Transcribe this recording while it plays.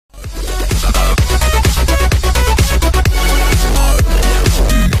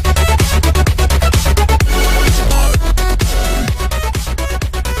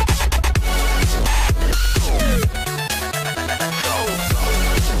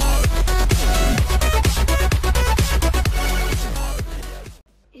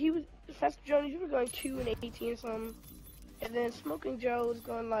going 2 and 18 something. And then Smoking Joe is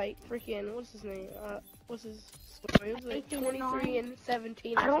going like freaking, what's his name? What's his score? It was like 23 and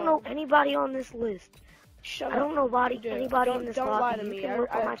 17. I don't know anybody on this list. Shut up. I don't know anybody in this Don't lobby. lie to You me. can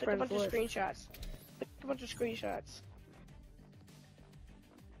look on my I took a bunch friends of list. screenshots. Took a bunch of screenshots.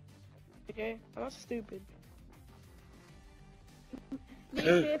 Okay? I'm not stupid. Make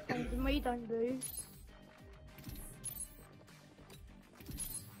sure friends me don't do.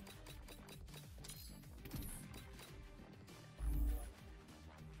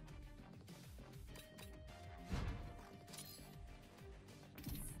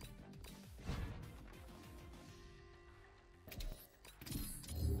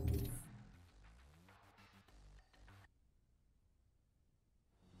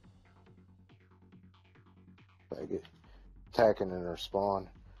 They get attacking in their spawn.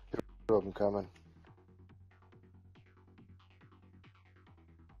 Two of them coming.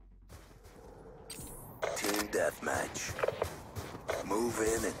 Team deathmatch. Move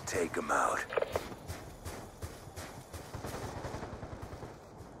in and take them out.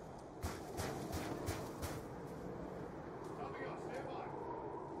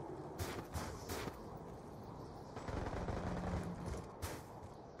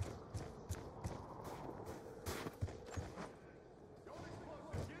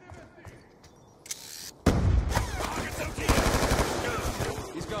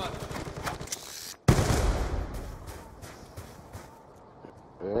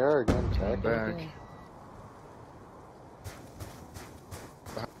 There again, attacking back. again.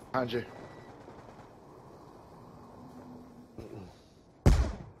 Behind you.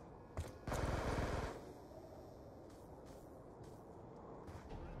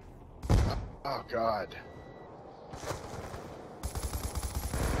 Oh God.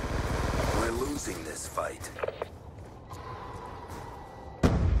 We're losing this fight.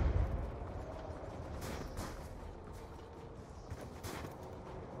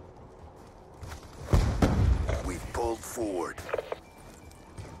 We've pulled forward.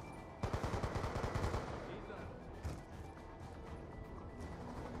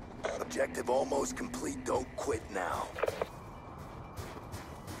 Objective almost complete. Don't quit now.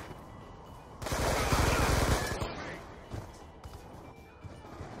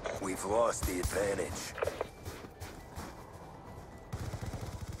 We've lost the advantage.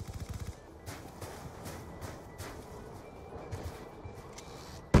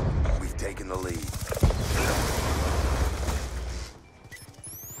 We've taken the lead.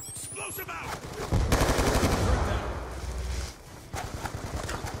 Explosive out!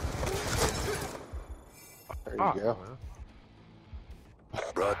 There you go.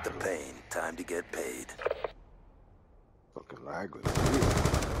 Brought the pain. Time to get paid. Fucking lag with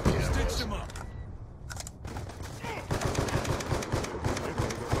Stitch them up.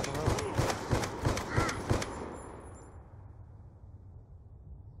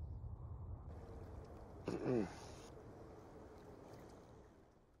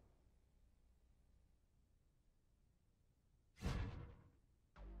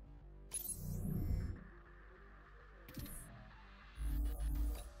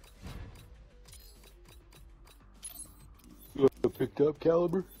 You picked up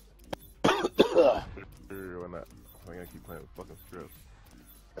Caliber? Why not? I gotta keep playing with fucking scripts.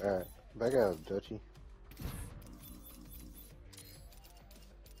 Alright, back out, Dutchie.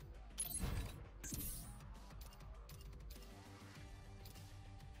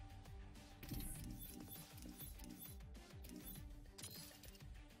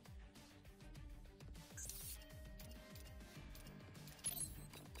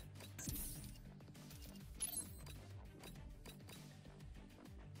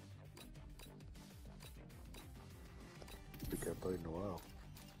 I think I played in a while.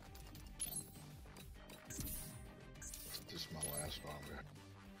 This is my last one.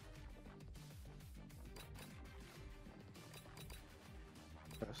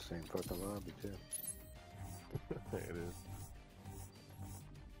 That's the same fucking lobby too. It is.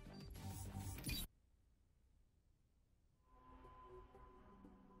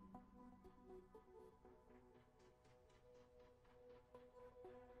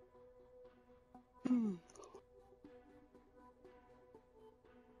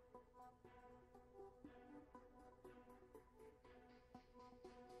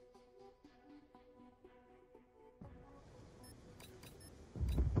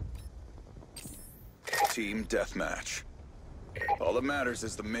 Team deathmatch. All that matters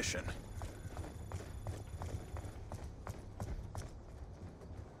is the mission.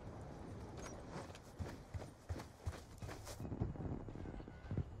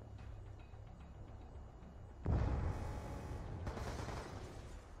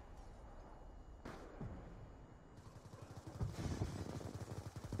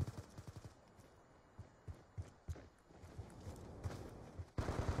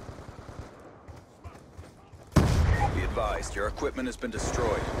 advised, your equipment has been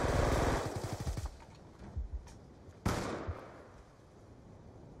destroyed.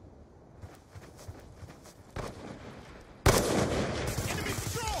 Enemy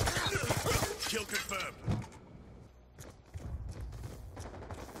patrol! Kill confirmed.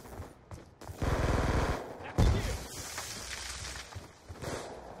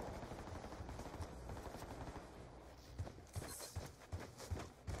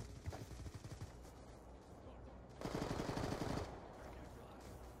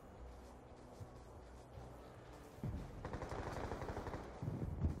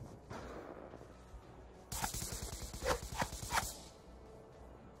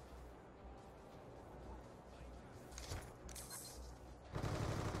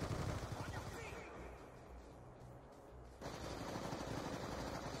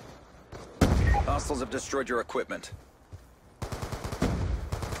 Hostiles have destroyed your equipment.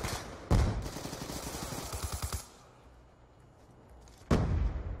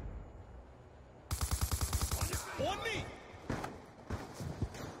 On me!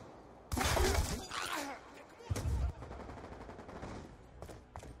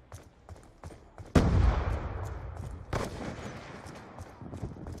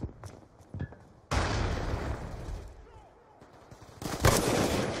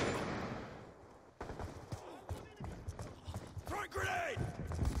 Throwing grenade!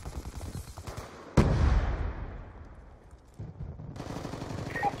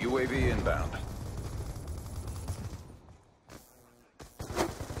 UAV inbound.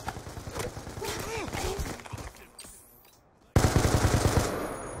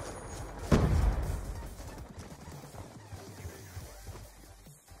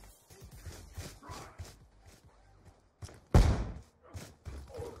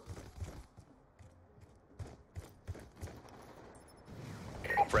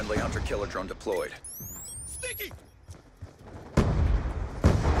 Friendly hunter-killer drone deployed. Sticky!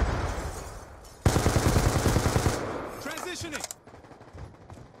 Transitioning!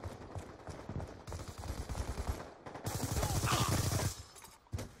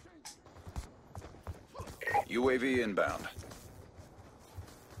 UAV inbound.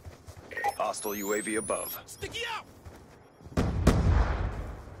 Hostile UAV above. Sticky out!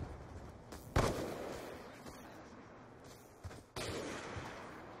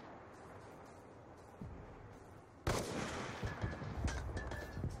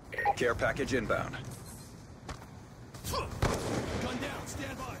 Care package inbound. Gun down,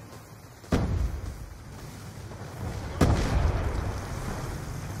 stand by.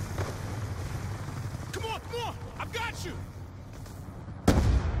 Come on, I've got you!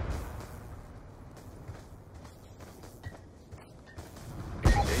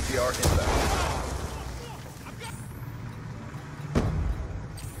 ATR inbound.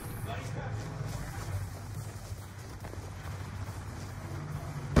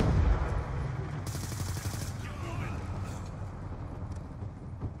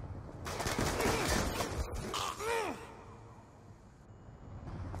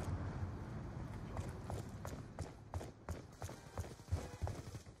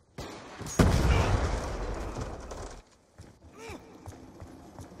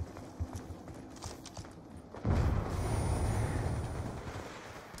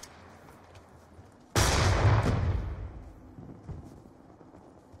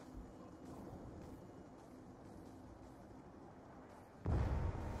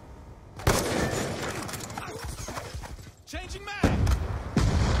 Changing mag!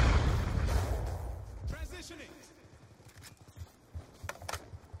 Transitioning!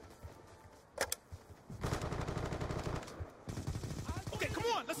 Okay, come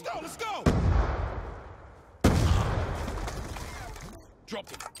on, let's go!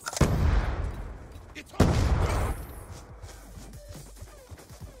 Drop it. It's on!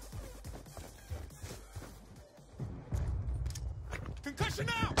 Concussion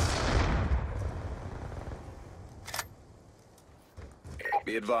now!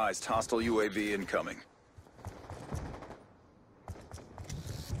 Be advised, hostile UAV incoming.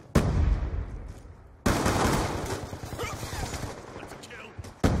 That's a kill.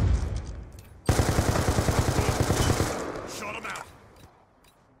 Shot him out.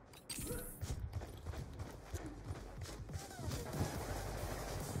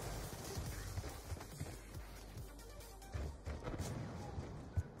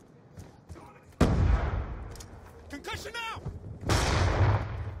 Concussion now!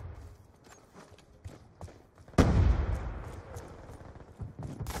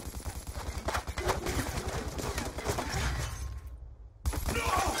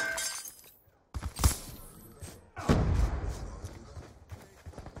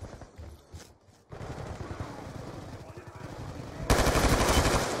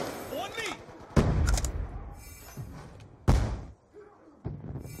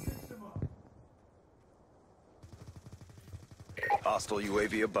 Hostile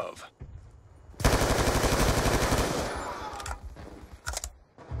UAV above.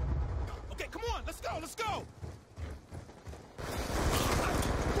 Okay, come on, let's go, let's go!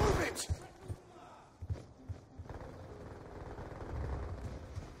 Move it!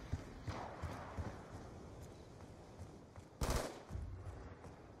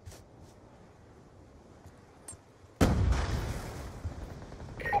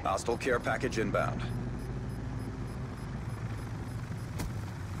 Hostile care package inbound.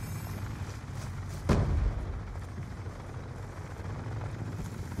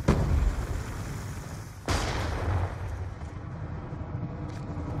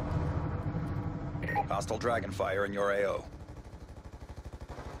 Hostile Dragonfire in your AO.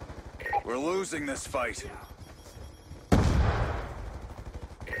 We're losing this fight.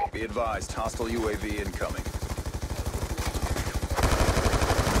 Be advised, hostile UAV incoming.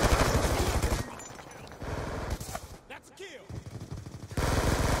 That's a kill.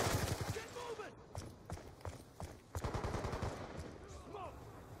 Get moving.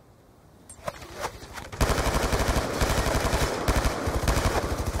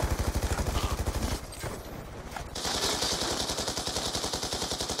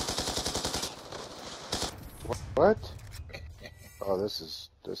 What? Oh, this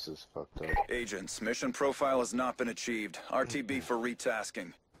is fucked up. Agents, mission profile has not been achieved. RTB for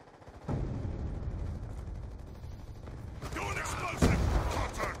retasking. Doing explosive!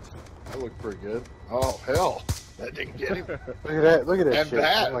 Contact! That looked pretty good. Oh, hell. That didn't get him. Look at that. Look at that And shit.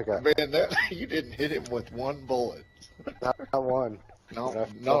 that, Oh my God. man, that, you didn't hit him with one bullet. Not one. No,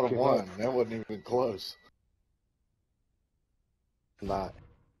 That not a fucking one. up. That wasn't even close. Not.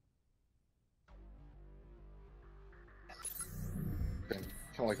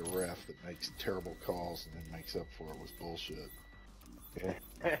 Kind of like a ref that makes terrible calls and then makes up for it with bullshit. Yeah.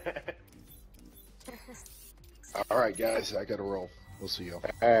 All right, guys, I gotta roll. We'll see you.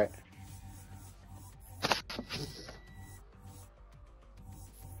 All right.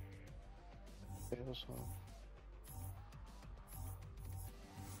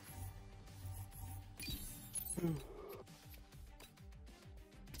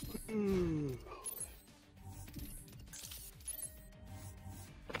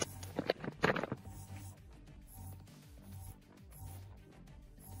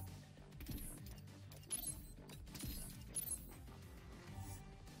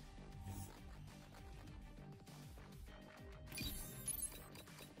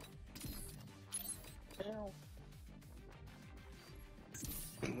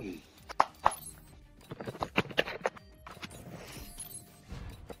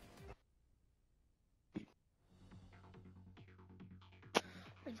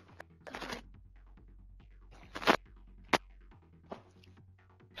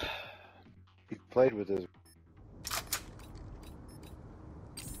 He played with his.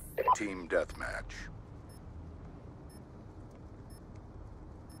 Team deathmatch.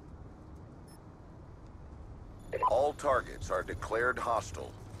 All targets are declared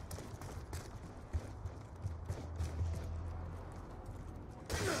hostile.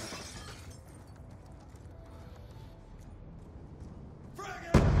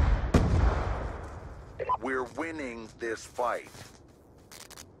 We're winning this fight.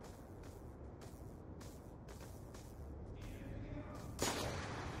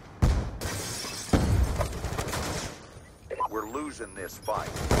 We're losing this fight.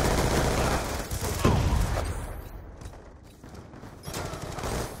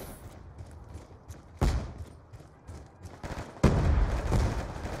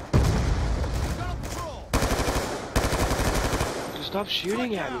 Stop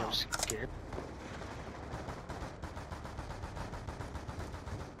shooting at me, I'm scared.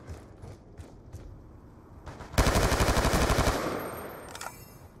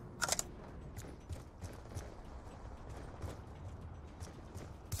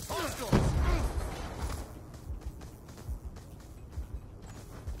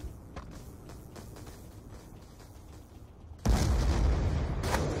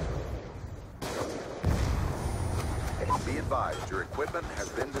 Be advised, your equipment has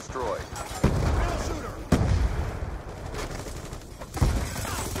been destroyed.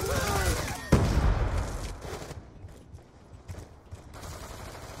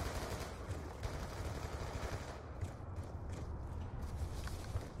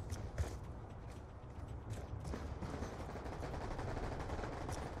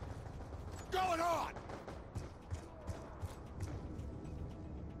 Going on!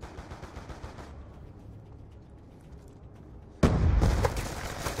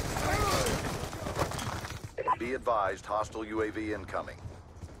 Be advised, hostile UAV incoming.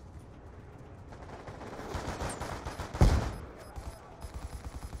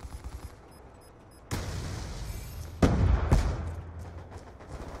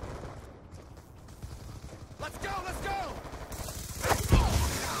 Let's go, let's go!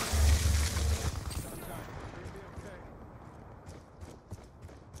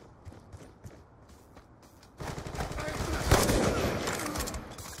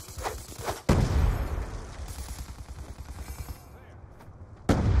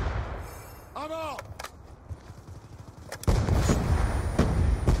 I'm out!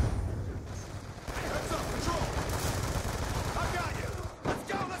 Heads up, control! I got you! Let's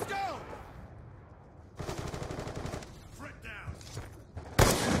go, let's go! Frick down!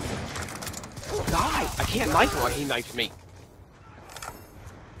 Die! I can't knife him like he knifed me.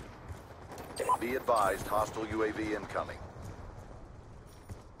 Be advised, hostile UAV incoming.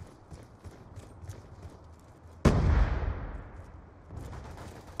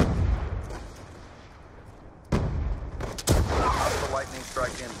 Hostile lightning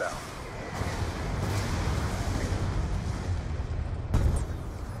strike inbound.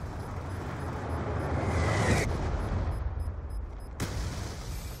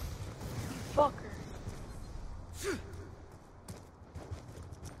 Fucker.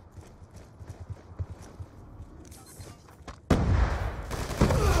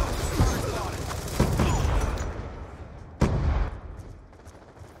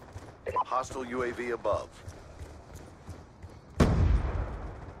 Hostile UAV above.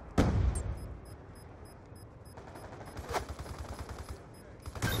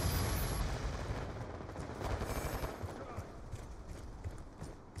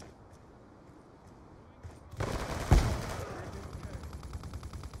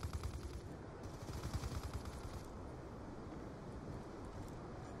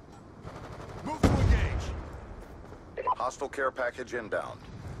 Move to engage. Hostile care package inbound.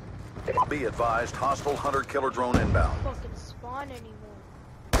 Be advised, hostile hunter-killer drone inbound. Fucking spawn anymore.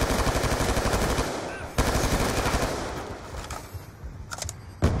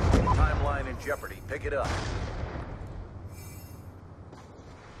 Timeline in jeopardy. Pick it up.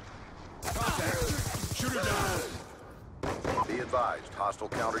 Contact. Shooter down. Be advised, hostile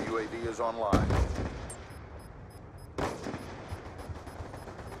counter UAV is online.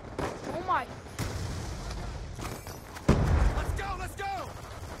 Oh my. Let's go, let's go!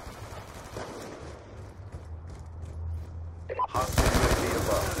 Hostile UAV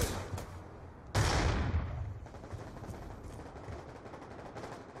above.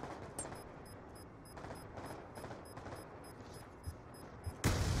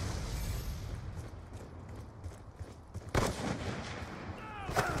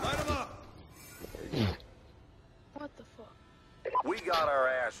 Light 'em up! What the fuck? We got our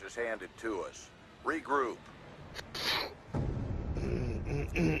asses handed to us. Regroup.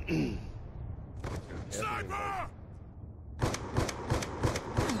 Sniper!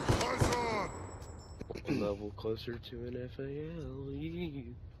 A level closer to an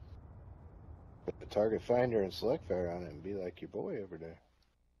FALE. Put the target finder and select fire on it and be like your boy over there.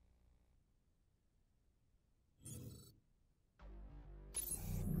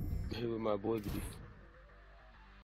 Who would my boy be?